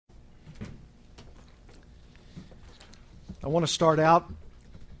I want to start out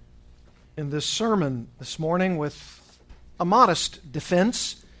in this sermon this morning with a modest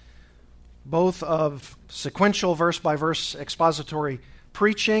defense, both of sequential verse-by-verse expository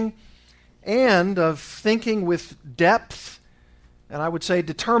preaching and of thinking with depth and I would say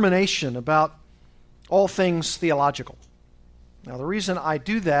determination about all things theological. Now, the reason I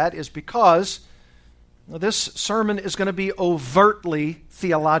do that is because this sermon is going to be overtly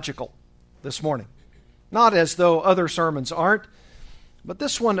theological this morning. Not as though other sermons aren't, but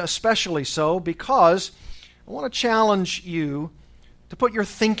this one especially so because I want to challenge you to put your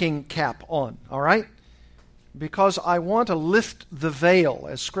thinking cap on, all right? Because I want to lift the veil,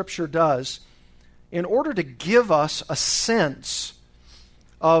 as Scripture does, in order to give us a sense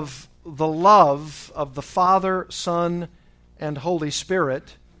of the love of the Father, Son, and Holy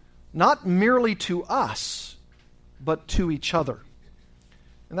Spirit, not merely to us, but to each other.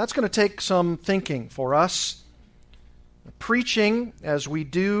 And that's going to take some thinking for us. Preaching, as we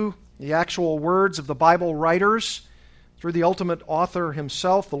do the actual words of the Bible writers, through the ultimate author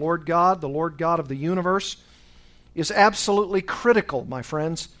himself, the Lord God of the universe, is absolutely critical, my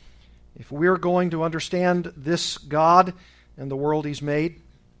friends, if we're going to understand this God and the world He's made.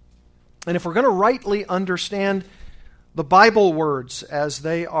 And if we're going to rightly understand the Bible words as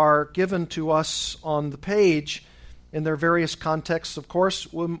they are given to us on the page in their various contexts, of course,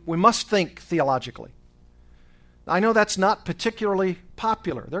 we must think theologically. I know that's not particularly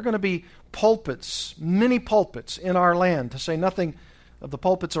popular. There are going to be pulpits, many pulpits in our land, to say nothing of the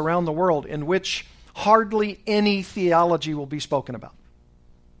pulpits around the world, in which hardly any theology will be spoken about.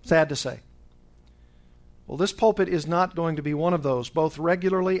 Sad to say. Well, this pulpit is not going to be one of those, both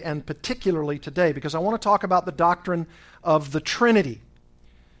regularly and particularly today, because I want to talk about the doctrine of the Trinity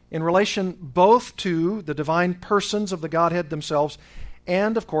in relation both to the divine persons of the Godhead themselves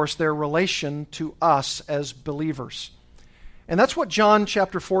and, of course, their relation to us as believers. And that's what John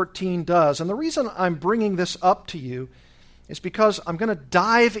chapter 14 does. And the reason I'm bringing this up to you is because I'm going to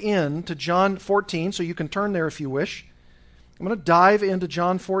dive into John 14, so you can turn there if you wish. I'm going to dive into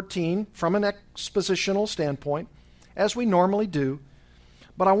John 14 from an expositional standpoint, as we normally do.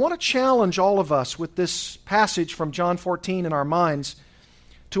 But I want to challenge all of us with this passage from John 14 in our minds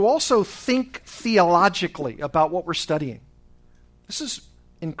to also think theologically about what we're studying. This is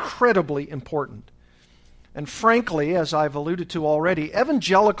incredibly important. And frankly, as I've alluded to already,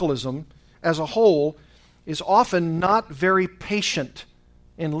 evangelicalism as a whole is often not very patient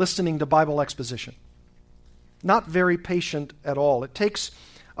in listening to Bible exposition. Not very patient at all. It takes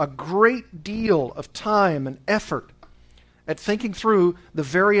a great deal of time and effort at thinking through the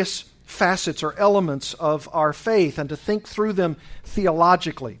various facets or elements of our faith and to think through them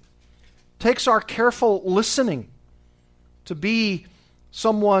theologically. It takes our careful listening to be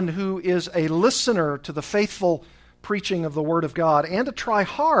someone who is a listener to the faithful preaching of the Word of God and to try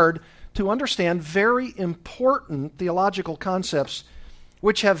hard to understand very important theological concepts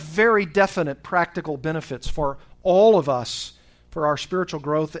which have very definite practical benefits for all of us, for our spiritual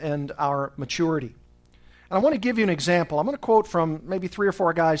growth and our maturity. And I want to give you an example. I'm going to quote from maybe 3 or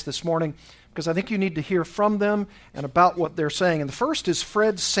 4 guys this morning because I think you need to hear from them and about what they're saying. And the first is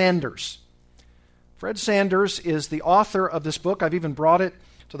Fred Sanders. Fred Sanders is the author of this book. I've even brought it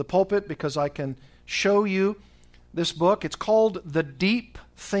to the pulpit because I can show you this book. It's called The Deep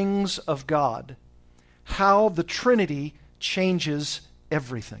Things of God, How the Trinity Changes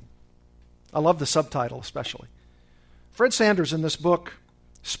Everything. I love the subtitle especially. Fred Sanders in this book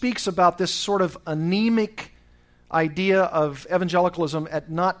speaks about this sort of anemic idea of evangelicalism at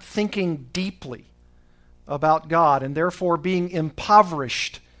not thinking deeply about God and therefore being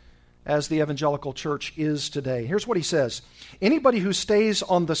impoverished as the evangelical church is today. Here's what he says. Anybody who stays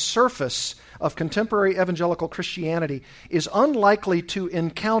on the surface of contemporary evangelical Christianity is unlikely to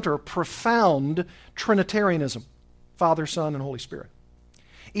encounter profound Trinitarianism, Father, Son, and Holy Spirit,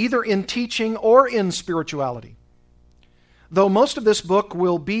 either in teaching or in spirituality. Though most of this book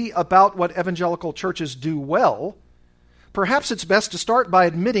will be about what evangelical churches do well, perhaps it's best to start by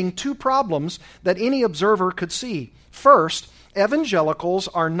admitting 2 problems that any observer could see. First, evangelicals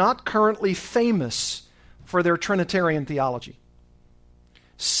are not currently famous for their Trinitarian theology.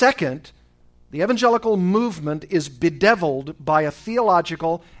 Second, the evangelical movement is bedeviled by a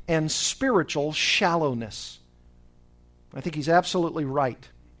theological and spiritual shallowness. I think he's absolutely right.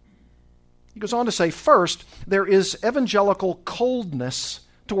 He goes on to say, first, there is evangelical coldness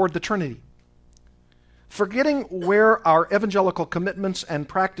toward the Trinity. Forgetting where our evangelical commitments and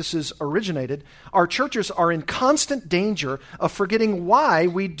practices originated, our churches are in constant danger of forgetting why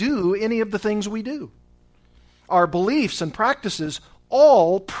we do any of the things we do. Our beliefs and practices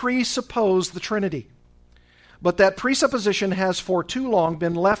all presuppose the Trinity. but that presupposition has for too long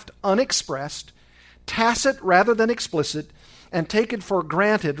been left unexpressed, tacit rather than explicit, and taken for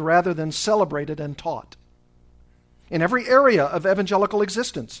granted rather than celebrated and taught. In every area of evangelical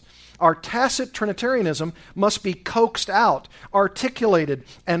existence, our tacit Trinitarianism must be coaxed out, articulated,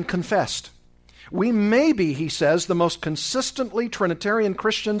 and confessed. We may be, he says, the most consistently Trinitarian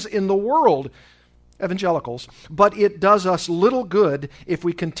Christians in the world, evangelicals, but it does us little good if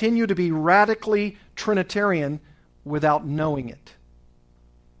we continue to be radically Trinitarian without knowing it.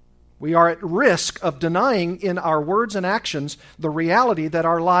 We are at risk of denying in our words and actions the reality that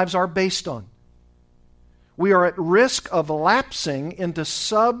our lives are based on. We are at risk of lapsing into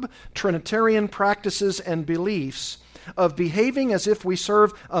sub-Trinitarian practices and beliefs, of behaving as if we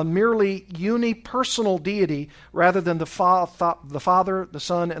serve a merely unipersonal deity rather than the Father, the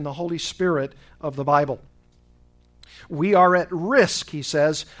Son, and the Holy Spirit of the Bible. We are at risk, he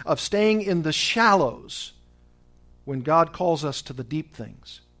says, of staying in the shallows when God calls us to the deep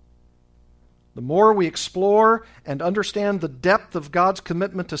things. The more we explore and understand the depth of God's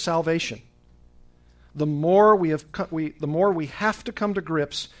commitment to salvation, the more we have to come to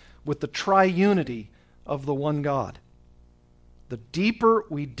grips with the triunity of the one God. The deeper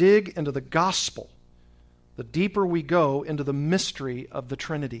we dig into the gospel, the deeper we go into the mystery of the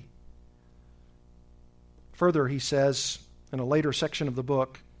Trinity. Further, he says in a later section of the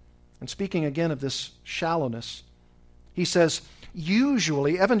book, and speaking again of this shallowness, he says,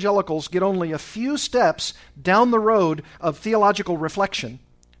 usually evangelicals get only a few steps down the road of theological reflection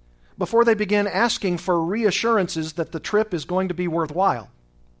before they begin asking for reassurances that the trip is going to be worthwhile.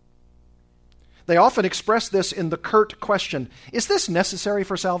 They often express this in the curt question, is this necessary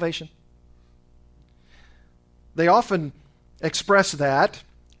for salvation? They often express that,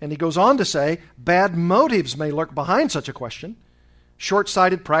 and he goes on to say, bad motives may lurk behind such a question.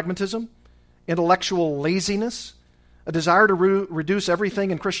 Short-sighted pragmatism, intellectual laziness, a desire to reduce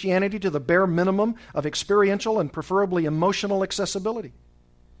everything in Christianity to the bare minimum of experiential and preferably emotional accessibility.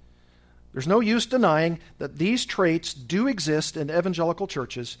 There's no use denying that these traits do exist in evangelical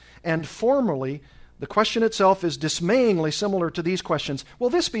churches, and formally, the question itself is dismayingly similar to these questions. Will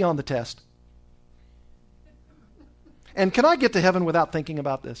this be on the test? And can I get to heaven without thinking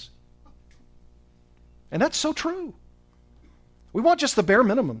about this? And that's so true. We want just the bare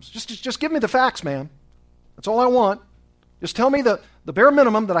minimums. Just give me the facts, man. That's all I want. Just tell me the bare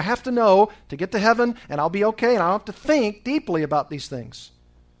minimum that I have to know to get to heaven, and I'll be okay, and I don't have to think deeply about these things.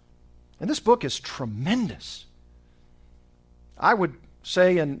 And this book is tremendous. I would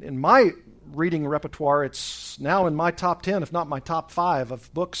say in my reading repertoire, it's now in my top 10, if not my top 5,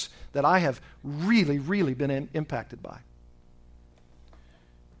 of books that I have really, really been impacted by.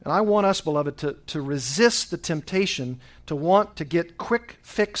 And I want us, beloved, to resist the temptation to want to get quick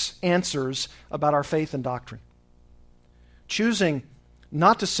fix answers about our faith and doctrine. Choosing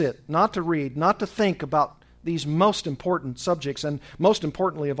not to sit, not to read, not to think about these most important subjects, and most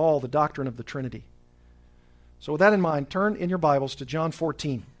importantly of all, the doctrine of the Trinity. So with that in mind, turn in your Bibles to John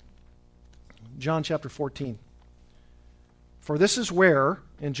 14. John chapter 14. For this is where,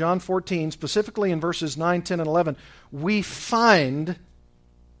 in John 14, specifically in verses 9, 10, and 11, we find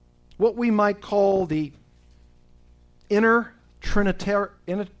what we might call the inner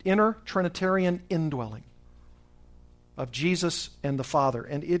Trinitarian indwelling of Jesus and the Father.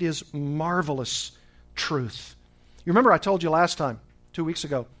 And it is marvelous truth. You remember I told you last time, 2 weeks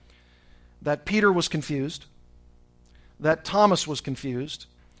ago, that Peter was confused, that Thomas was confused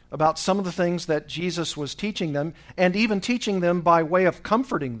about some of the things that Jesus was teaching them, and even teaching them by way of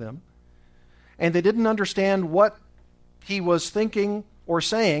comforting them. And they didn't understand what he was thinking or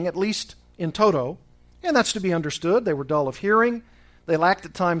saying, at least in toto. And that's to be understood. They were dull of hearing. They lacked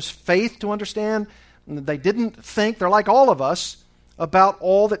at times faith to understand. They didn't think, they're like all of us, about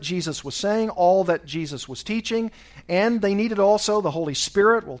all that Jesus was saying, all that Jesus was teaching, and they needed also the Holy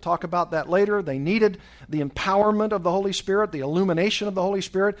Spirit. We'll talk about that later. They needed the empowerment of the Holy Spirit, the illumination of the Holy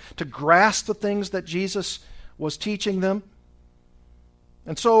Spirit to grasp the things that Jesus was teaching them.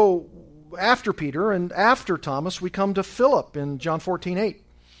 And so, after Peter and after Thomas, we come to Philip in John 14:8.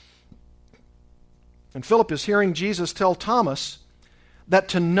 And Philip is hearing Jesus tell Thomas that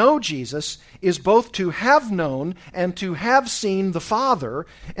to know Jesus is both to have known and to have seen the Father.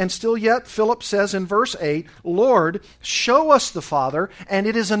 And still yet, Philip says in verse 8, Lord, show us the Father, and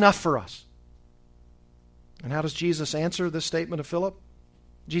it is enough for us. And how does Jesus answer this statement of Philip?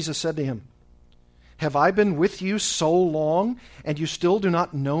 Jesus said to him, have I been with you so long, and you still do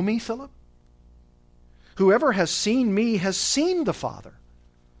not know me, Philip? Whoever has seen me has seen the Father.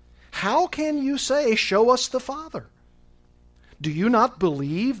 How can you say, show us the Father? Do you not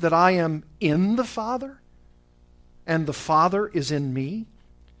believe that I am in the Father, and the Father is in me?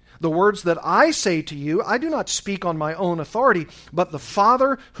 The words that I say to you, I do not speak on my own authority, but the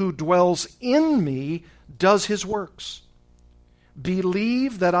Father who dwells in me does his works.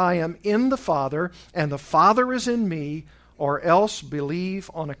 Believe that I am in the Father, and the Father is in me, or else believe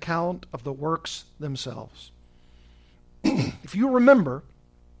on account of the works themselves. If you remember,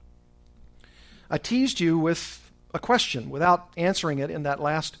 I teased you with a question without answering it in that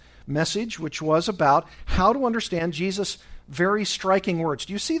last message, which was about how to understand Jesus' very striking words.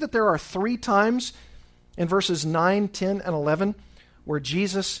 Do you see that there are 3 times in verses 9, 10, and 11 where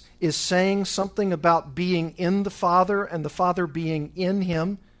Jesus is saying something about being in the Father and the Father being in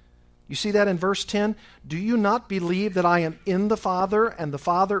him? You see that in verse 10? Do you not believe that I am in the Father and the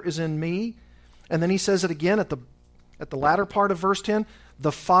Father is in me? And then he says it again at the latter part of verse 10,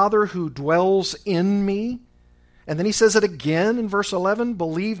 the Father who dwells in me. And then he says it again in verse 11,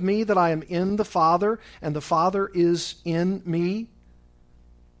 believe me that I am in the Father and the Father is in me.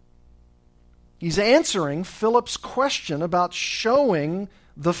 He's answering Philip's question about showing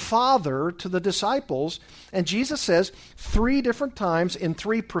the Father to the disciples. And Jesus says 3 different times in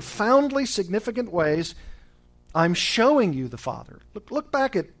 3 profoundly significant ways, I'm showing you the Father. Look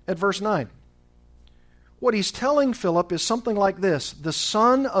back at verse 9. What he's telling Philip is something like this. The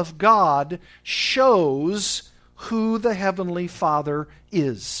Son of God shows who the Heavenly Father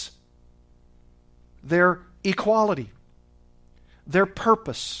is. Their equality, their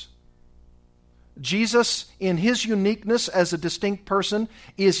purpose. Jesus, in his uniqueness as a distinct person,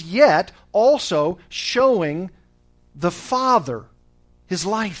 is yet also showing the Father his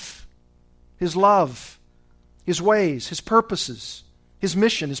life, his love, his ways, his purposes, his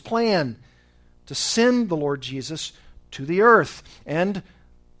mission, his plan to send the Lord Jesus to the earth, and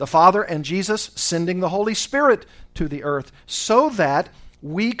the Father and Jesus sending the Holy Spirit to the earth so that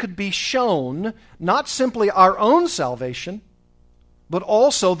we could be shown not simply our own salvation, but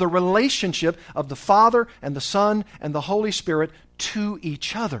also the relationship of the Father and the Son and the Holy Spirit to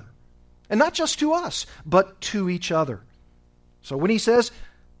each other. And not just to us, but to each other. So when he says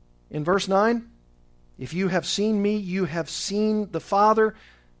in verse 9, if you have seen me, you have seen the Father,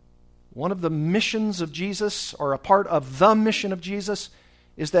 one of the missions of Jesus, or a part of the mission of Jesus,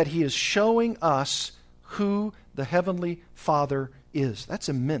 is that he is showing us who the Heavenly Father is. That's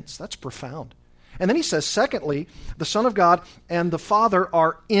immense. That's profound. And then he says, secondly, the Son of God and the Father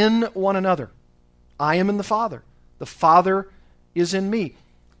are in one another. I am in the Father. The Father is in me.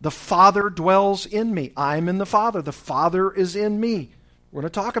 The Father dwells in me. I am in the Father. The Father is in me. We're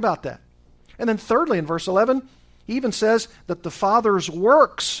going to talk about that. And then thirdly, in verse 11, he even says that the Father's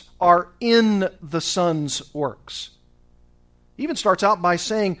works are in the Son's works. He even starts out by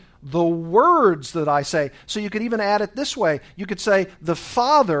saying, the words that I say. So you could even add it this way. You could say, the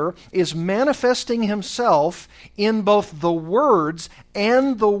Father is manifesting himself in both the words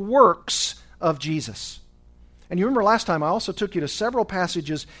and the works of Jesus. And you remember last time I also took you to several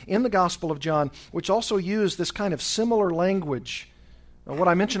passages in the Gospel of John which also use this kind of similar language. What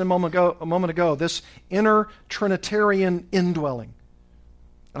I mentioned a moment ago, this inner Trinitarian indwelling.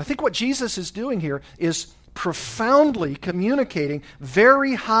 And I think what Jesus is doing here is profoundly communicating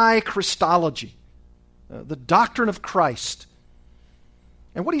very high Christology, the doctrine of Christ.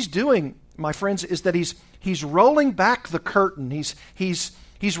 And what he's doing, my friends, is that he's rolling back the curtain.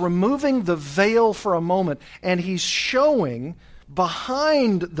 He's removing the veil for a moment, and he's showing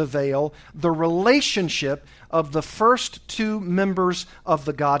behind the veil the relationship of the first 2 members of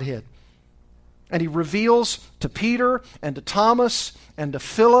the Godhead. And he reveals to Peter and to Thomas and to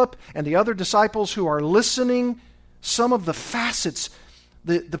Philip and the other disciples who are listening some of the facets,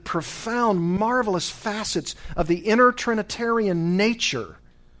 the profound, marvelous facets of the inner Trinitarian nature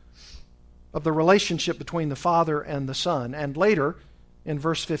of the relationship between the Father and the Son. And later, in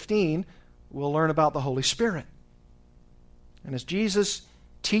verse 15, we'll learn about the Holy Spirit. And as Jesus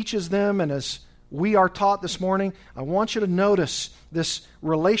teaches them and as we are taught this morning, I want you to notice this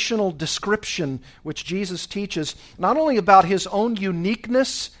relational description which Jesus teaches, not only about his own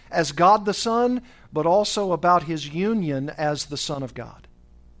uniqueness as God the Son, but also about his union as the Son of God.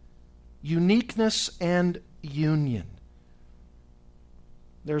 Uniqueness and union.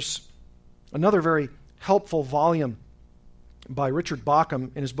 There's another very helpful volume by Richard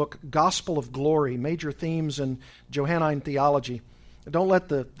Bauckham in his book, Gospel of Glory, Major Themes in Johannine Theology. Don't let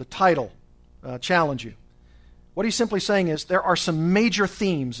the title challenge you. What he's simply saying is there are some major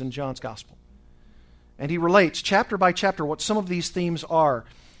themes in John's Gospel. And he relates chapter by chapter what some of these themes are.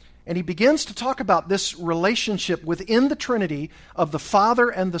 And he begins to talk about this relationship within the Trinity of the Father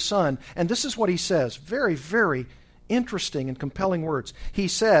and the Son. And this is what he says. Very, very interesting and compelling words. He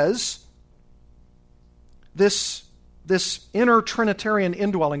says, this this inner Trinitarian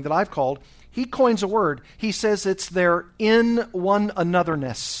indwelling that I've called, he coins a word. He says it's their in one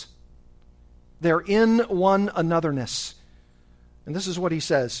anotherness. Their in one anotherness. And this is what he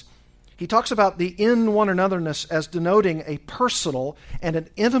says. He talks about the in one anotherness as denoting a personal and an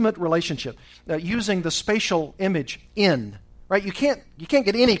intimate relationship, using the spatial image in. Right? You can't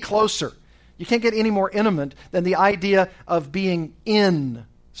get any closer. You can't get any more intimate than the idea of being in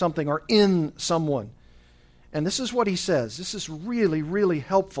something or in someone. And this is what he says. This is really, really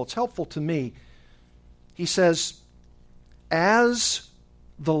helpful. It's helpful to me. He says, as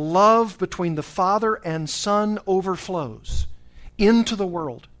the love between the Father and Son overflows into the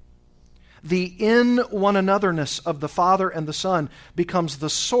world, the in one anotherness of the Father and the Son becomes the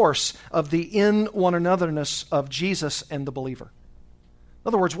source of the in one anotherness of Jesus and the believer. In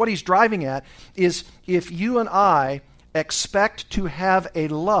other words, what he's driving at is if you and I expect to have a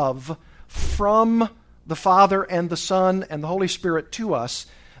love from the Father and the Son and the Holy Spirit to us,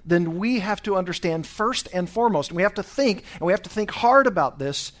 then we have to understand first and foremost, and we have to think hard about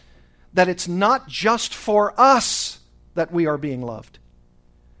this, that it's not just for us that we are being loved,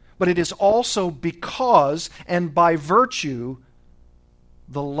 but it is also because and by virtue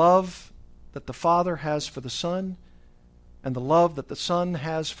the love that the Father has for the Son, and the love that the Son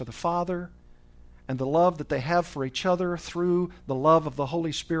has for the Father, and the love that they have for each other through the love of the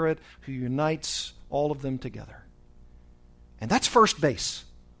Holy Spirit who unites all of them together. And that's first base.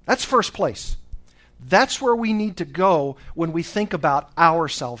 That's first place. That's where we need to go when we think about our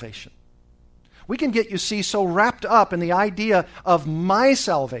salvation. We can get, you see, so wrapped up in the idea of my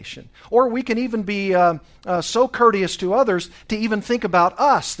salvation. Or we can even be so courteous to others to even think about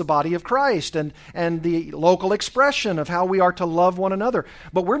us, the body of Christ, and the local expression of how we are to love one another.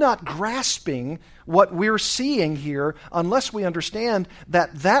 But we're not grasping what we're seeing here unless we understand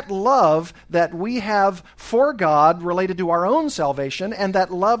that love that we have for God related to our own salvation and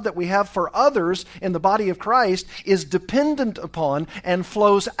that love that we have for others in the body of Christ is dependent upon and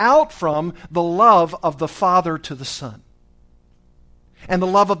flows out from the love of the Father to the Son, and the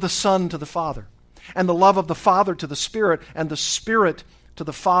love of the Son to the Father, and the love of the Father to the Spirit, and the Spirit to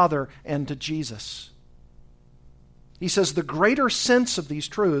the Father and to Jesus. He says the greater sense of these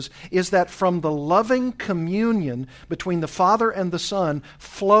truths is that from the loving communion between the Father and the Son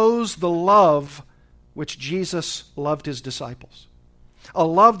flows the love which Jesus loved his disciples. A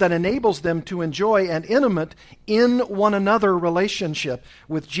love that enables them to enjoy an intimate in one another relationship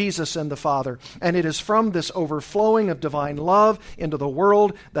with Jesus and the Father. And it is from this overflowing of divine love into the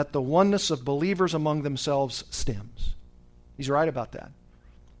world that the oneness of believers among themselves stems. He's right about that.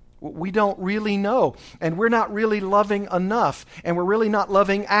 We don't really know, and we're not really loving enough, and we're really not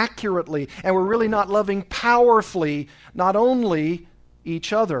loving accurately, and we're really not loving powerfully, not only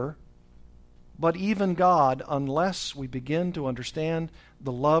each other, but even God, unless we begin to understand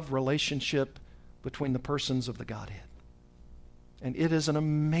the love relationship between the persons of the Godhead. And it is an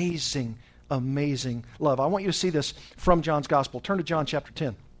amazing, amazing love. I want you to see this from John's Gospel. Turn to John chapter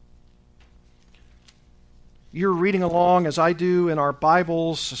 10. You're reading along, as I do in our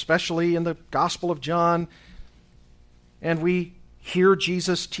Bibles, especially in the Gospel of John, and we hear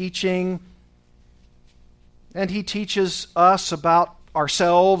Jesus teaching, and he teaches us about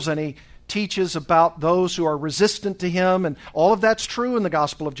ourselves, and he teaches about those who are resistant to him, and all of that's true in the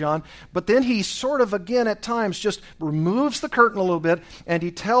Gospel of John. But then he sort of, again, at times just removes the curtain a little bit, and he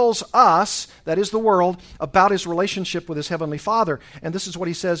tells us, that is the world, about his relationship with his heavenly Father. And this is what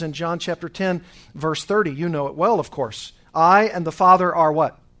he says in John chapter 10, verse 30. You know it well, of course. I and the Father are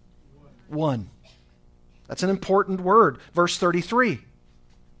what? One. That's an important word. Verse 33.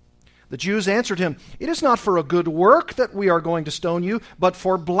 The Jews answered him, "It is not for a good work that we are going to stone you, but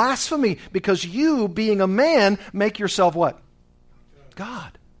for blasphemy, because you, being a man, make yourself" what?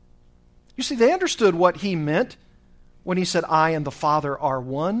 God. You see, they understood what he meant when he said, "I and the Father are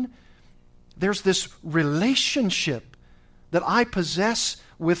one." There's this relationship that I possess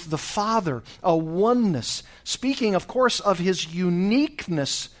with the Father, a oneness, speaking, of course, of his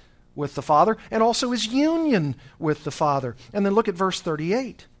uniqueness with the Father and also his union with the Father. And then look at verse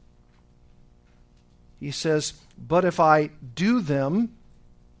 38. He says, "But if I do them,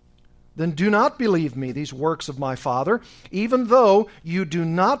 then do not believe me, these works of my Father. Even though you do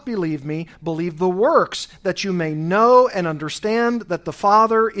not believe me, believe the works, that you may know and understand that the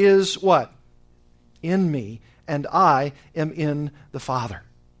Father is" what? "In me, and I am in the Father."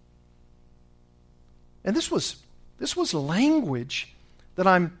 And this was language that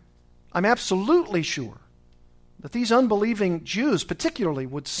I'm absolutely sure that these unbelieving Jews particularly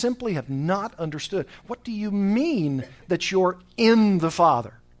would simply have not understood. What do you mean that you're in the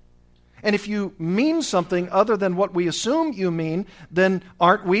Father? And if you mean something other than what we assume you mean, then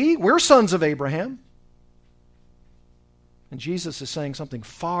aren't we? We're sons of Abraham. And Jesus is saying something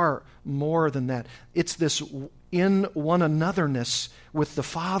far more than that. It's this in one anotherness with the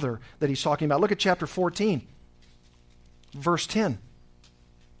Father that he's talking about. Look at chapter 14, verse 10.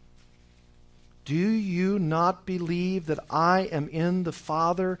 Do you not believe that I am in the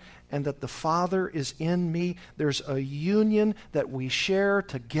Father and that the Father is in me? There's a union that we share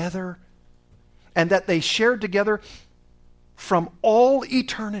together, and that they shared together from all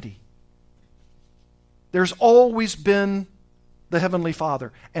eternity. There's always been the Heavenly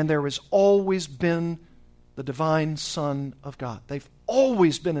Father, and there has always been the divine Son of God. They've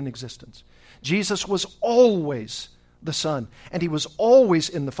always been in existence. Jesus was always the Son, and he was always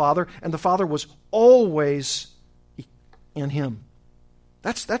in the Father, and the Father was always in him.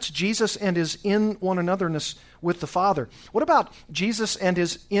 That's Jesus and his in one anotherness with the Father. What about Jesus and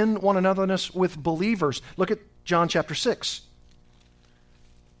his in one anotherness with believers? Look at John chapter 6.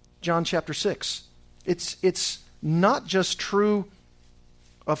 John chapter 6. It's not just true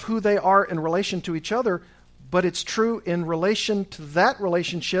of who they are in relation to each other, but it's true in relation to that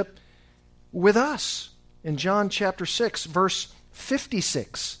relationship with us. In John chapter 6, verse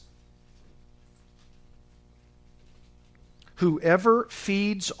 56. Whoever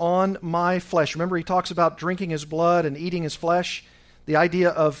feeds on my flesh. Remember, he talks about drinking his blood and eating his flesh. The idea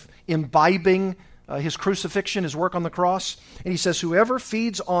of imbibing his crucifixion, his work on the cross. And he says, whoever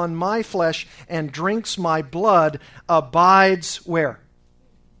feeds on my flesh and drinks my blood abides where?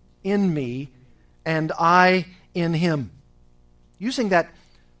 In me, and I in him. Using that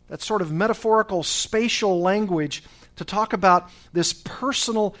sort of metaphorical spatial language to talk about this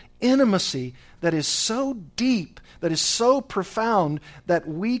personal intimacy that is so deep, that is so profound, that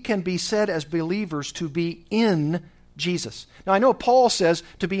we can be said as believers to be in Jesus. Now, I know Paul says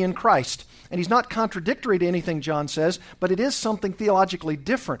to be in Christ, and he's not contradictory to anything John says, but it is something theologically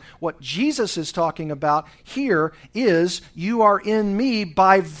different. What Jesus is talking about here is, you are in me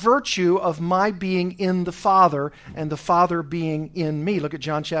by virtue of my being in the Father, and the Father being in me. Look at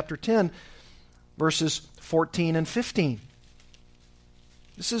John chapter 10, verses 14 and 15.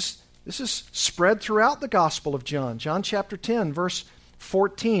 This is spread throughout the Gospel of John. John chapter 10, verse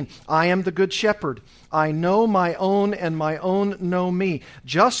 14. I am the good shepherd. I know my own, and my own know me.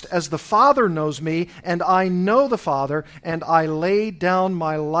 Just as the Father knows me, and I know the Father, and I lay down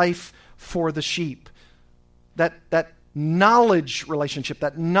my life for the sheep. That knowledge relationship,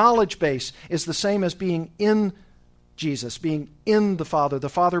 that knowledge base is the same as being in Jesus, being in the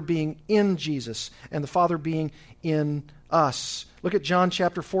Father being in Jesus, and the Father being in us. Look at John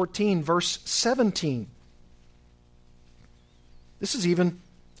chapter 14, verse 17. This is even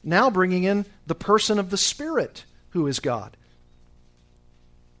now bringing in the person of the Spirit, who is God.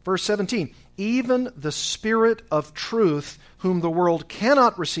 Verse 17, even the Spirit of truth, whom the world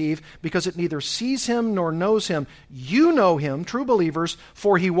cannot receive, because it neither sees him nor knows him. You know him, true believers,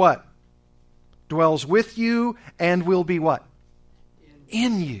 for he what? Dwells with you and will be what?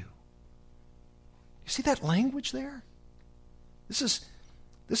 In you. You see that language there? This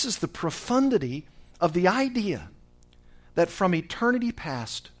is the profundity of the idea that from eternity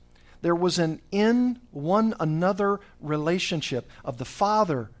past, there was an in one another relationship of the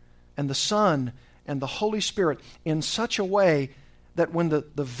Father and the Son and the Holy Spirit in such a way that when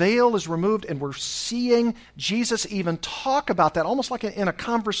the veil is removed and we're seeing Jesus even talk about that, almost like in a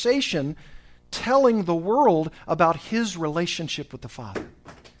conversation, telling the world about his relationship with the Father.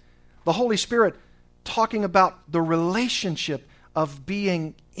 The Holy Spirit talking about the relationship of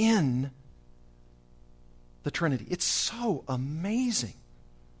being in the Trinity. It's so amazing.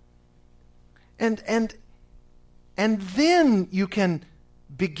 And then you can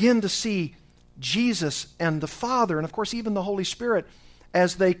begin to see Jesus and the Father, and of course even the Holy Spirit,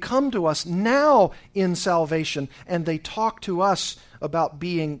 as they come to us now in salvation, and they talk to us about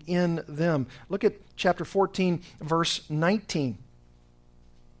being in them. Look at chapter 14, verse 19.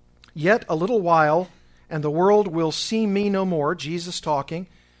 Yet a little while, and the world will see me no more, Jesus talking,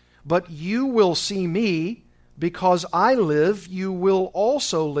 but you will see me. Because I live, you will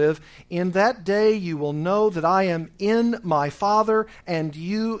also live. In that day you will know that I am in my Father, and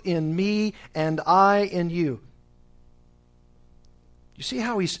you in me, and I in you. You see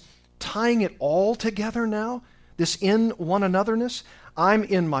how he's tying it all together now? This in one anotherness? I'm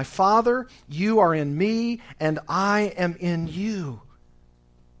in my Father, you are in me, and I am in you.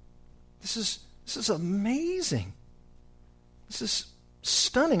 This is amazing. This is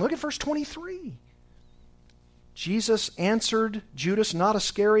stunning. Look at verse 23. Jesus answered Judas, not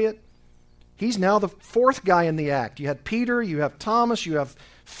Iscariot, He's now the fourth guy in the act. You had Peter, you have Thomas, you have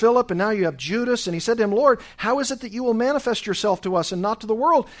Philip, and now you have Judas. And he said to him, Lord, how is it that you will manifest yourself to us and not to the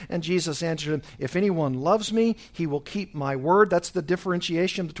world? And Jesus answered him, if anyone loves me, he will keep my word. That's the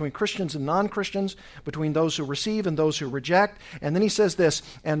differentiation between Christians and non-Christians, between those who receive and those who reject. And then he says this,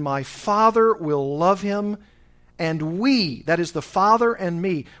 and my Father will love him, and we, that is the Father and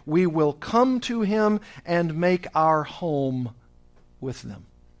me, we will come to him and make our home with them.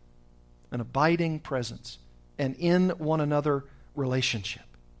 An abiding presence, and in one another relationship.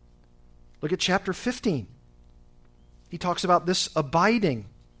 Look at chapter 15. He talks about this abiding,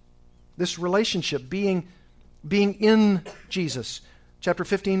 this relationship, being in Jesus. Chapter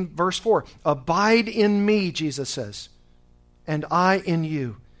 15, verse 4. Abide in me, Jesus says, and I in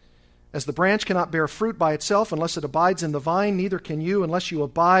you. As the branch cannot bear fruit by itself unless it abides in the vine, neither can you unless you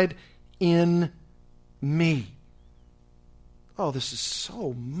abide in me. Oh, this is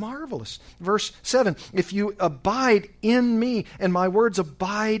so marvelous. Verse 7, if you abide in me and my words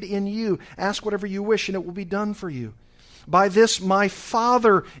abide in you, ask whatever you wish and it will be done for you. By this my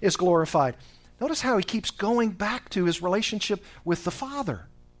Father is glorified. Notice how he keeps going back to his relationship with the Father.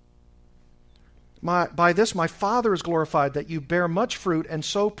 By this my Father is glorified, that you bear much fruit and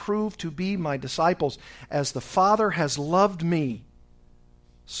so prove to be my disciples. As the Father has loved me,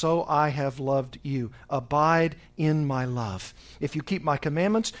 so I have loved you. Abide in my love. If you keep my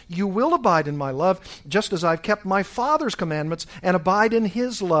commandments, you will abide in my love, just as I've kept my Father's commandments and abide in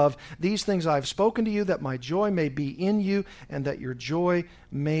his love. These things I have spoken to you, that my joy may be in you and that your joy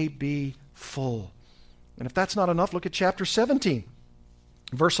may be full. And if that's not enough, look at chapter 17,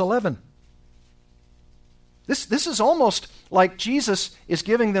 verse 11. This is almost like Jesus is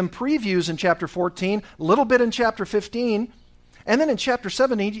giving them previews in chapter 14, a little bit in chapter 15, and then in chapter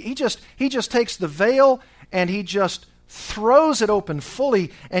 17, he just takes the veil and he just throws it open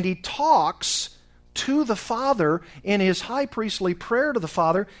fully, and he talks to the Father in his high priestly prayer to the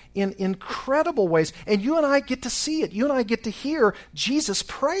Father in incredible ways. And you and I get to see it. You and I get to hear Jesus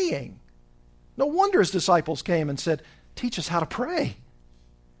praying. No wonder his disciples came and said, teach us how to pray.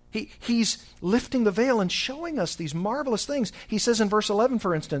 He's lifting the veil and showing us these marvelous things. He says in verse 11,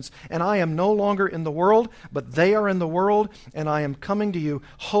 for instance, and I am no longer in the world, but they are in the world, and I am coming to you.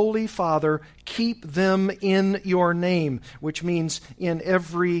 Holy Father, keep them in your name, which means in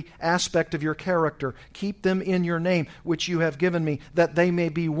every aspect of your character. Keep them in your name, which you have given me, that they may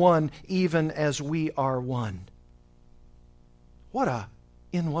be one, even as we are one. What a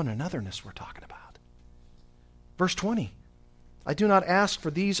in one anotherness we're talking about. Verse 20. I do not ask for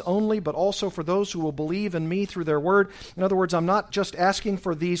these only, but also for those who will believe in me through their word. In other words, I'm not just asking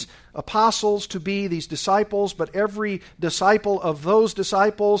for these apostles to be these disciples, but every disciple of those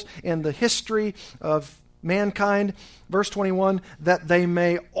disciples in the history of mankind. Verse 21, that they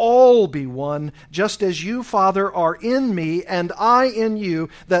may all be one, just as you, Father, are in me and I in you,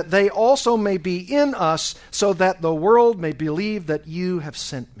 that they also may be in us, so that the world may believe that you have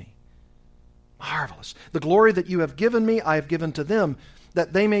sent me. Marvelous. The glory that you have given me, I have given to them,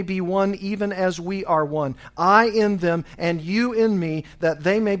 that they may be one even as we are one. I in them and you in me, that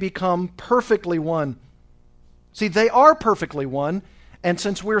they may become perfectly one. See, they are perfectly one, and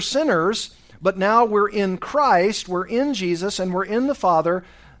since we're sinners, but now we're in Christ, we're in Jesus, and we're in the Father,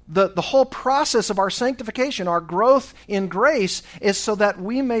 the whole process of our sanctification, our growth in grace, is so that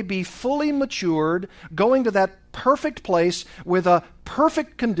we may be fully matured, going to that perfect place with a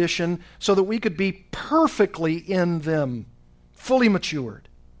perfect condition so that we could be perfectly in them, fully matured.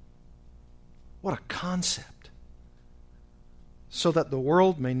 What a concept. So that the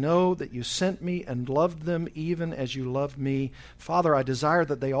world may know that you sent me and loved them even as you loved me. Father, I desire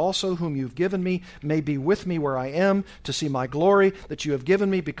that they also, whom you've given me, may be with me where I am, to see my glory that you have given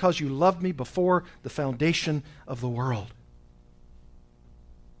me because you loved me before the foundation of the world.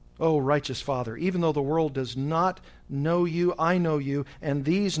 O righteous Father, even though the world does not know you, I know you, and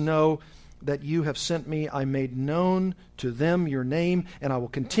these know that you have sent me. I made known to them your name, and I will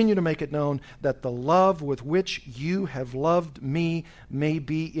continue to make it known, that the love with which you have loved me may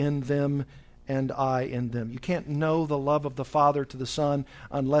be in them and I in them. You can't know the love of the Father to the Son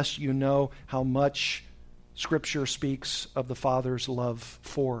unless you know how much Scripture speaks of the Father's love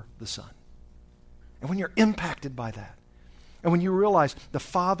for the Son. And when you're impacted by that, and when you realize the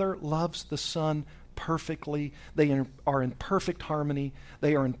Father loves the Son perfectly, they are in perfect harmony,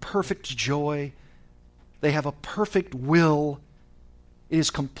 they are in perfect joy, they have a perfect will, it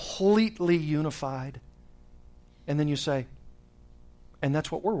is completely unified. And then you say, and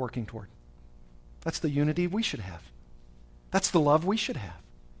that's what we're working toward. That's the unity we should have. That's the love we should have.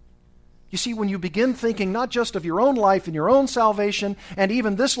 You see, when you begin thinking not just of your own life and your own salvation and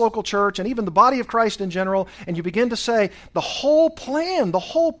even this local church and even the body of Christ in general, and you begin to say the whole plan, the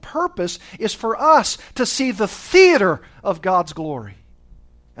whole purpose is for us to see the theater of God's glory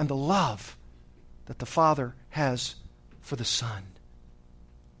and the love that the Father has for the Son.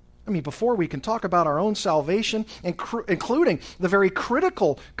 I mean, before we can talk about our own salvation, including the very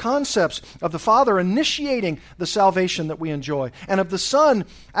critical concepts of the Father initiating the salvation that we enjoy, and of the Son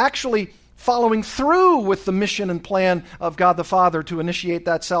actually following through with the mission and plan of God the Father to initiate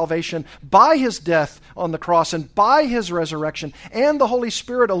that salvation by His death on the cross and by His resurrection, and the Holy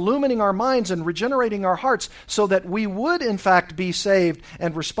Spirit illumining our minds and regenerating our hearts so that we would in fact be saved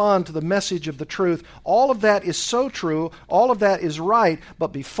and respond to the message of the truth. All of that is so true, all of that is right, but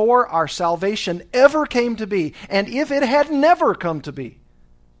before our salvation ever came to be, and if it had never come to be,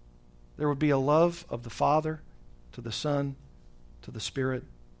 there would be a love of the Father to the Son, to the Spirit,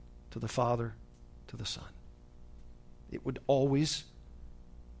 to the Father, to the Son. It would always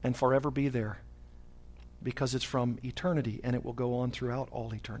and forever be there because it's from eternity and it will go on throughout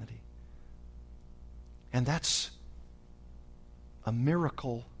all eternity. And that's a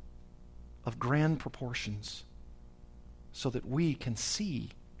miracle of grand proportions so that we can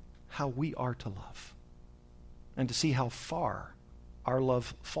see how we are to love and to see how far our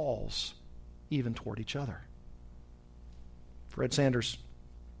love falls even toward each other. Fred Sanders,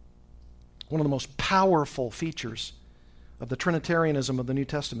 one of the most powerful features of the Trinitarianism of the New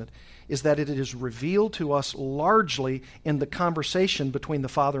Testament is that it is revealed to us largely in the conversation between the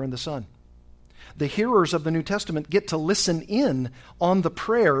Father and the Son. The hearers of the New Testament get to listen in on the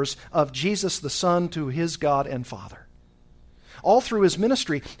prayers of Jesus the Son to His God and Father. All through His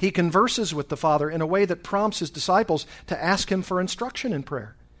ministry, He converses with the Father in a way that prompts His disciples to ask Him for instruction in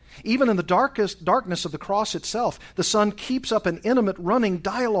prayer. Even in the darkness of the cross itself, the Son keeps up an intimate running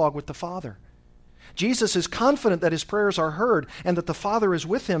dialogue with the Father. Jesus is confident that His prayers are heard and that the Father is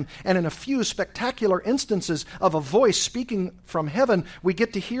with Him, and in a few spectacular instances of a voice speaking from heaven, we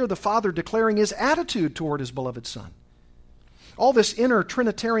get to hear the Father declaring His attitude toward His beloved Son. All this inner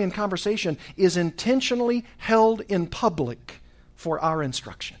Trinitarian conversation is intentionally held in public for our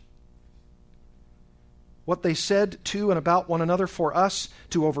instruction. What they said to and about one another for us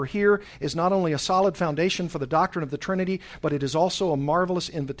to overhear is not only a solid foundation for the doctrine of the Trinity, but it is also a marvelous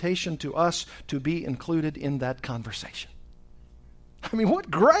invitation to us to be included in that conversation. I mean,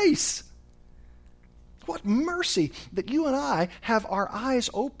 what grace! What mercy that you and I have our eyes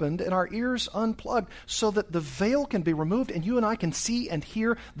opened and our ears unplugged so that the veil can be removed and you and I can see and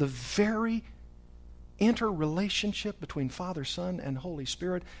hear the very interrelationship between Father, Son, and Holy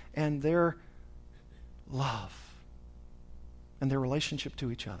Spirit and their love and their relationship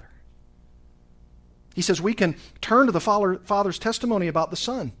to each other. He says we can turn to the Father's testimony about the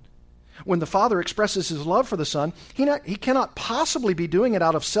Son. When the Father expresses His love for the Son, he cannot possibly be doing it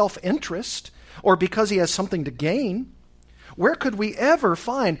out of self-interest or because He has something to gain. Where could we ever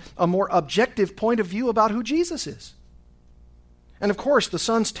find a more objective point of view about who Jesus is? And of course, the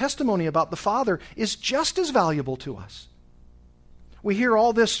Son's testimony about the Father is just as valuable to us. We hear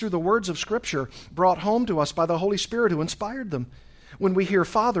all this through the words of Scripture brought home to us by the Holy Spirit who inspired them. When we hear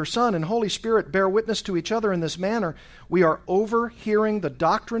Father, Son, and Holy Spirit bear witness to each other in this manner, we are overhearing the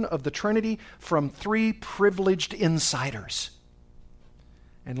doctrine of the Trinity from three privileged insiders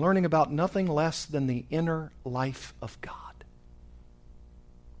and learning about nothing less than the inner life of God.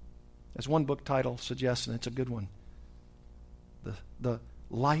 As one book title suggests, and it's a good one, the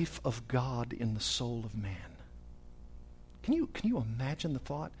life of God in the soul of man. Can you imagine the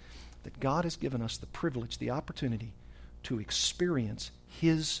thought that God has given us the privilege, the opportunity to experience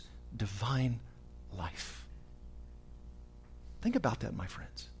His divine life? Think about that, my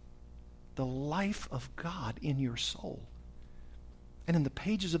friends. The life of God in your soul. And in the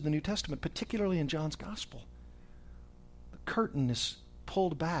pages of the New Testament, particularly in John's Gospel, the curtain is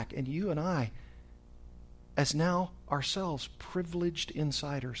pulled back and you and I, as now ourselves privileged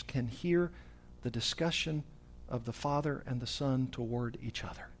insiders, can hear the discussion of the Father and the Son toward each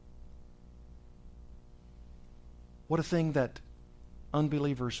other. What a thing that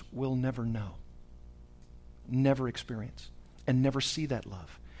unbelievers will never know, never experience, and never see that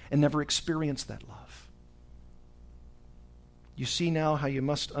love, and never experience that love. You see now how you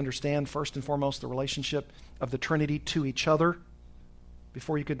must understand, first and foremost, the relationship of the Trinity to each other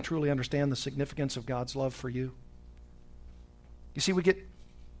before you can truly understand the significance of God's love for you. You see, we get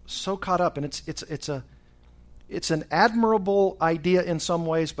so caught up, and it's an admirable idea in some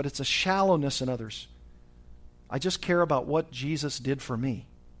ways, but it's a shallowness in others. I just care about what Jesus did for me.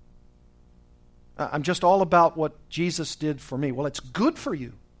 I'm just all about what Jesus did for me. Well, it's good for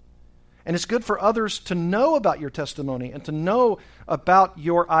you. And it's good for others to know about your testimony and to know about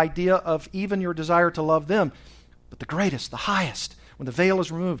your idea of even your desire to love them. But the greatest, the highest, when the veil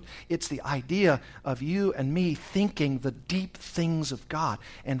is removed, it's the idea of you and me thinking the deep things of God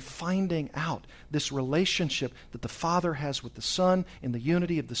and finding out this relationship that the Father has with the Son in the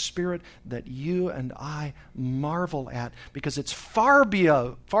unity of the Spirit that you and I marvel at, because it's far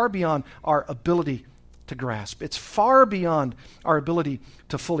beyond our ability to grasp. It's far beyond our ability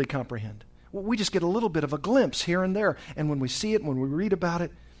to fully comprehend. We just get a little bit of a glimpse here and there, and when we see it, when we read about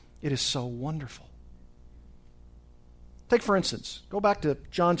it, it is so wonderful. Take, for instance, go back to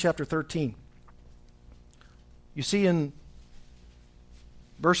John chapter 13. You see in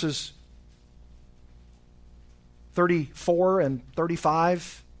verses 34 and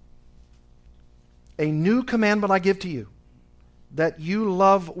 35, a new commandment I give to you, that you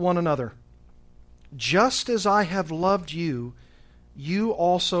love one another. Just as I have loved you, you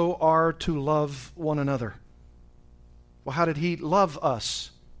also are to love one another. Well, how did he love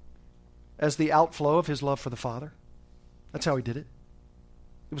us? As the outflow of his love for the Father. That's how he did it.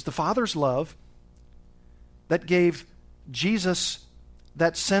 It was the Father's love that gave Jesus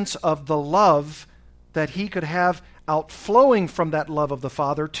that sense of the love that he could have outflowing from that love of the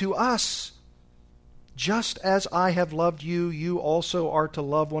Father to us. Just as I have loved you, you also are to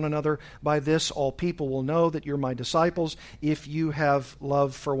love one another. By this, all people will know that you're my disciples if you have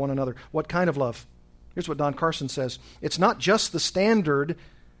love for one another. What kind of love? Here's what Don Carson says. It's not just the standard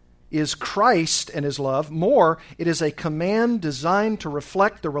is Christ and his love. More, it is a command designed to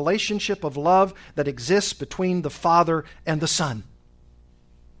reflect the relationship of love that exists between the Father and the Son.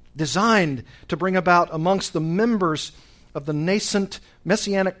 Designed to bring about amongst the members of the nascent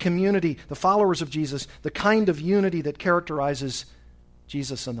messianic community, the followers of Jesus, the kind of unity that characterizes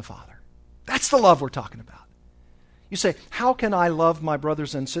Jesus and the Father. That's the love we're talking about. You say, how can I love my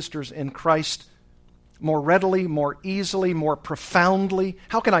brothers and sisters in Christ more readily, more easily, more profoundly?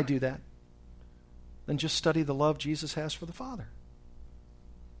 How can I do that? Then just study the love Jesus has for the Father.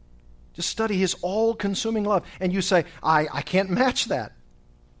 Just study his all-consuming love. And you say, I can't match that.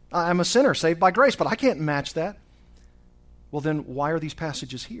 I'm a sinner saved by grace, but I can't match that. Well, then why are these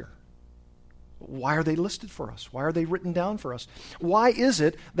passages here? Why are they listed for us? Why are they written down for us? Why is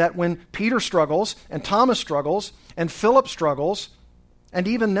it that when Peter struggles, and Thomas struggles, and Philip struggles, and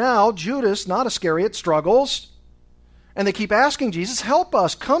even now Judas, not Iscariot, struggles, and they keep asking Jesus, help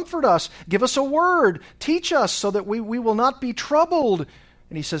us, comfort us, give us a word, teach us so that we will not be troubled.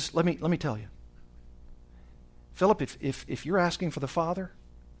 And he says, let me tell you. Philip, if you're asking for the Father,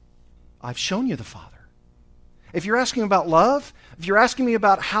 I've shown you the Father. If you're asking about love, if you're asking me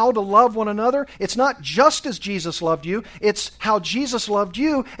about how to love one another, it's not just as Jesus loved you, it's how Jesus loved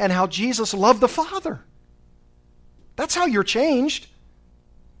you and how Jesus loved the Father. That's how you're changed.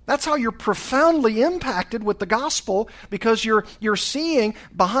 That's how you're profoundly impacted with the gospel, because you're seeing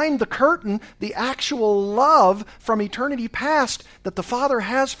behind the curtain the actual love from eternity past that the Father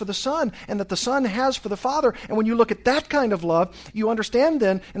has for the Son and that the Son has for the Father. And when you look at that kind of love, you understand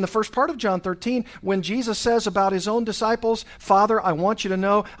then in the first part of John 13, when Jesus says about his own disciples, Father, I want you to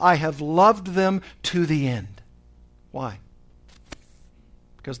know I have loved them to the end. Why?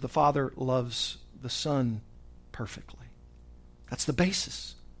 Because the Father loves the Son perfectly. That's the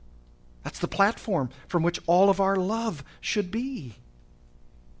basis. That's the platform from which all of our love should be.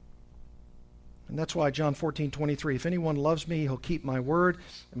 And that's why John 14:23, if anyone loves me, he'll keep my word,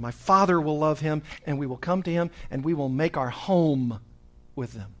 and my Father will love him, and we will come to him, and we will make our home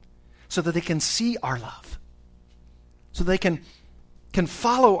with them, so that they can see our love, so they can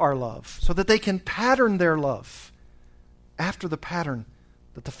follow our love, so that they can pattern their love after the pattern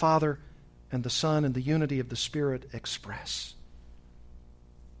that the Father and the Son and the unity of the Spirit express.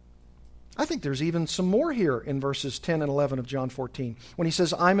 I think there's even some more here in verses 10 and 11 of John 14. When he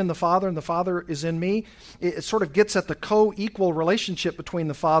says, I'm in the Father and the Father is in me, it sort of gets at the co-equal relationship between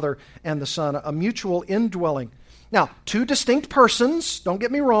the Father and the Son, a mutual indwelling. Now, two distinct persons, don't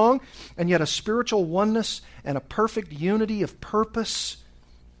get me wrong, and yet a spiritual oneness and a perfect unity of purpose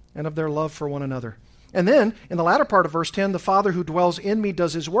and of their love for one another. And then, in the latter part of verse 10, the Father who dwells in me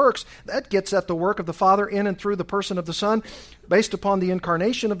does his works. That gets at the work of the Father in and through the person of the Son, based upon the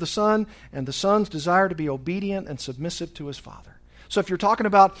incarnation of the Son and the Son's desire to be obedient and submissive to his Father. So if you're talking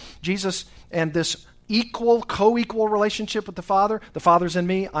about Jesus and this co-equal relationship with the Father's in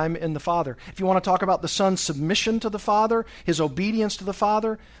me, I'm in the Father. If you want to talk about the Son's submission to the Father, his obedience to the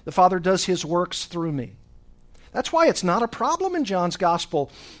Father does his works through me. That's why it's not a problem in John's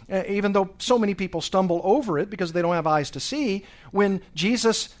gospel, even though so many people stumble over it because they don't have eyes to see, when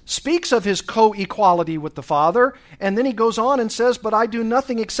Jesus speaks of his co-equality with the Father, and then he goes on and says, but I do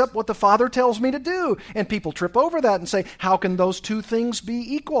nothing except what the Father tells me to do. And people trip over that and say, how can those two things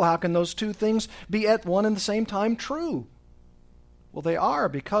be equal? How can those two things be at one and the same time true? Well, they are,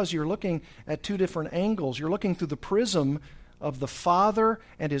 because you're looking at two different angles. You're looking through the prism of the Father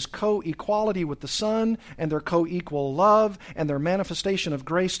and his co-equality with the Son and their co-equal love and their manifestation of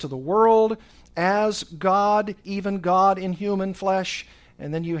grace to the world as God, even God in human flesh.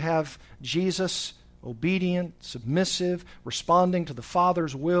 And then you have Jesus, obedient, submissive, responding to the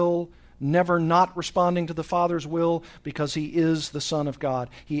Father's will, never not responding to the Father's will, because he is the Son of God.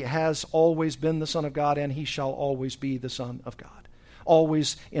 He has always been the Son of God, and he shall always be the Son of God.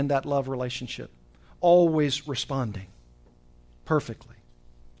 Always in that love relationship. Always responding perfectly.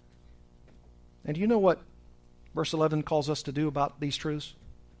 And do you know what verse 11 calls us to do about these truths?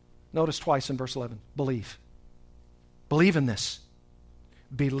 Notice twice in verse 11. Believe. Believe in this.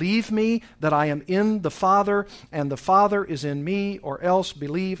 Believe me that I am in the Father, and the Father is in me, or else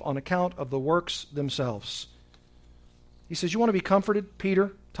believe on account of the works themselves. He says, you want to be comforted,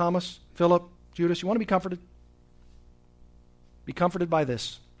 Peter, Thomas, Philip, Judas? You want to be comforted? Be comforted by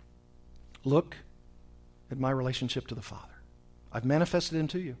this. Look at my relationship to the Father. I've manifested him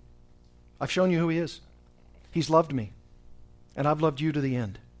to you. I've shown you who he is. He's loved me, and I've loved you to the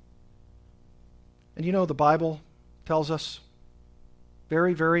end. And you know, the Bible tells us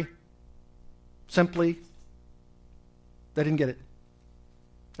very, very simply, they didn't get it.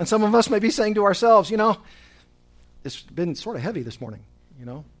 And some of us may be saying to ourselves, it's been sort of heavy this morning,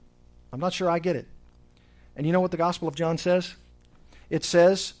 I'm not sure I get it. And you know what the Gospel of John says? It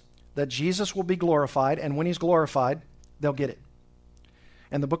says that Jesus will be glorified, and when he's glorified, they'll get it.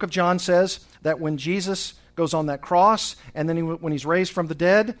 And the book of John says that when Jesus goes on that cross, and then when he's raised from the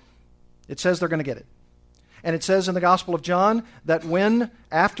dead, it says they're going to get it. And it says in the Gospel of John that when,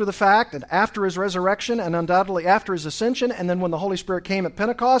 after the fact, and after his resurrection, and undoubtedly after his ascension, and then when the Holy Spirit came at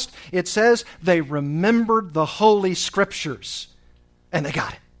Pentecost, it says they remembered the Holy Scriptures. And they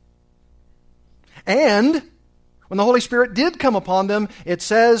got it. And when the Holy Spirit did come upon them, it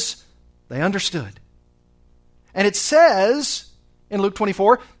says they understood. And it says in Luke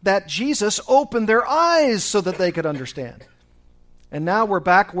 24 that Jesus opened their eyes so that they could understand. And now we're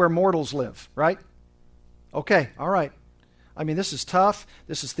back where mortals live, right? Okay, all right. I mean, this is tough.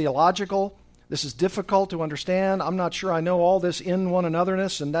 This is theological. This is difficult to understand. I'm not sure I know all this in one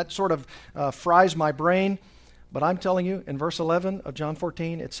anotherness, and that sort of fries my brain. But I'm telling you, in verse 11 of John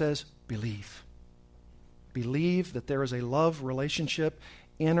 14, it says, believe. Believe that there is a love relationship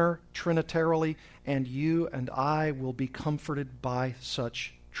inter-trinitarily, and you and I will be comforted by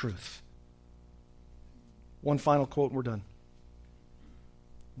such truth. One final quote and we're done.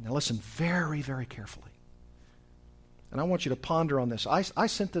 Now listen very, very carefully. And I want you to ponder on this. I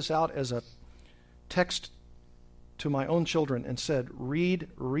sent this out as a text to my own children and said, read,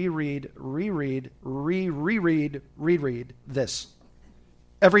 reread, reread, reread this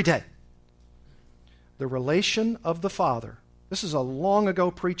every day. The relation of the Father. This is a long ago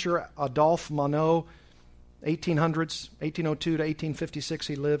preacher, Adolphe Monod, 1800s, 1802 to 1856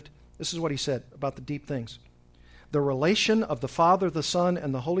 he lived. This is what he said about the deep things. The relation of the Father, the Son,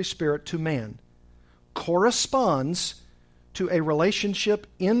 and the Holy Spirit to man corresponds to a relationship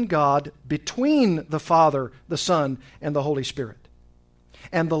in God between the Father, the Son, and the Holy Spirit.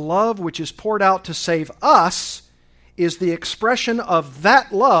 And the love which is poured out to save us is the expression of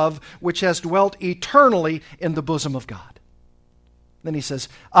that love which has dwelt eternally in the bosom of God. Then he says,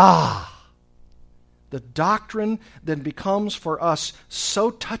 the doctrine then becomes for us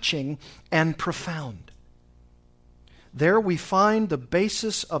so touching and profound. There we find the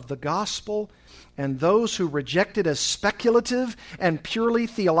basis of the gospel, and those who reject it as speculative and purely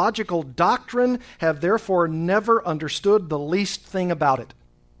theological doctrine have therefore never understood the least thing about it.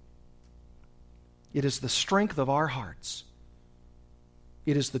 It is the strength of our hearts.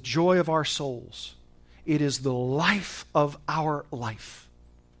 It is the joy of our souls. It is the life of our life.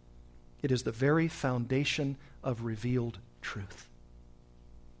 It is the very foundation of revealed truth.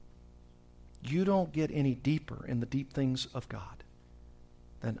 You don't get any deeper in the deep things of God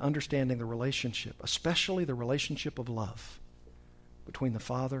than understanding the relationship, especially the relationship of love between the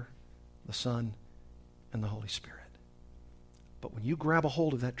Father, the Son, and the Holy Spirit. But when you grab a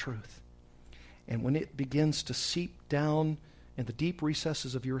hold of that truth, and when it begins to seep down in the deep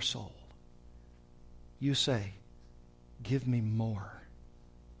recesses of your soul, you say, give me more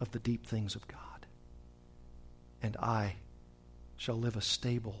of the deep things of God, and I shall live a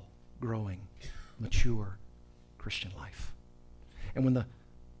stable, growing, mature, Christian life. And when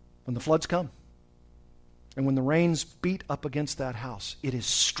the floods come, and when the rains beat up against that house, it is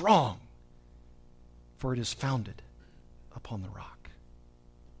strong, for it is founded upon the rock.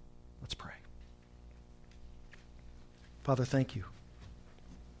 Let's pray. Father, thank you.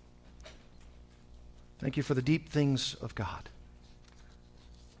 Thank you for the deep things of God.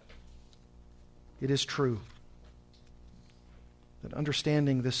 It is true that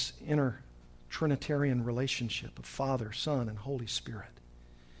understanding this inner Trinitarian relationship of Father, Son, and Holy Spirit,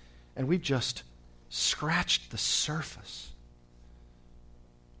 and we've just scratched the surface,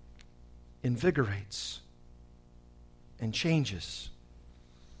 invigorates and changes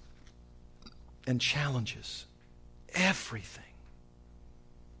and challenges everything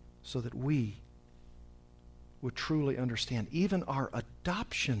so that we would truly understand even our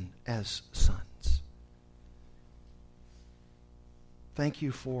adoption as sons. Thank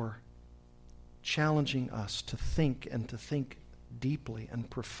you for challenging us to think and to think deeply and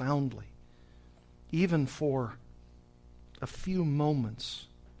profoundly, even for a few moments,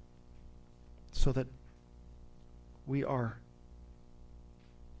 so that we are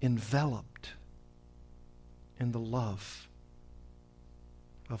enveloped in the love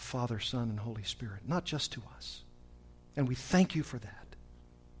of Father, Son, and Holy Spirit, not just to us. And we thank you for that,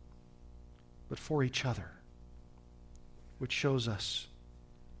 but for each other, which shows us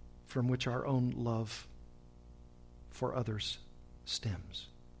from which our own love for others stems.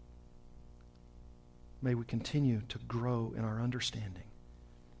 May we continue to grow in our understanding.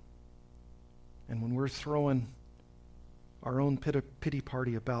 And when we're throwing our own pity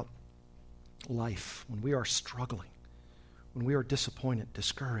party about life, when we are struggling, when we are disappointed,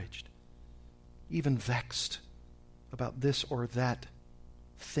 discouraged, even vexed about this or that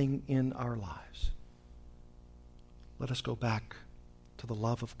thing in our lives, let us go back to the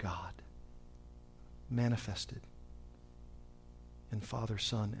love of God manifested in Father,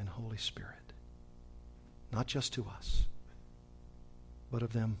 Son, and Holy Spirit, not just to us, but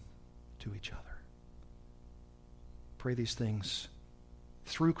of them to each other. Pray these things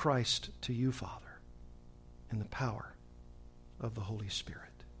through Christ to you, Father, in the power of the Holy Spirit.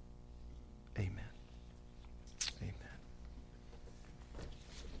 Amen. Amen.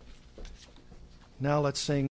 Now let's sing.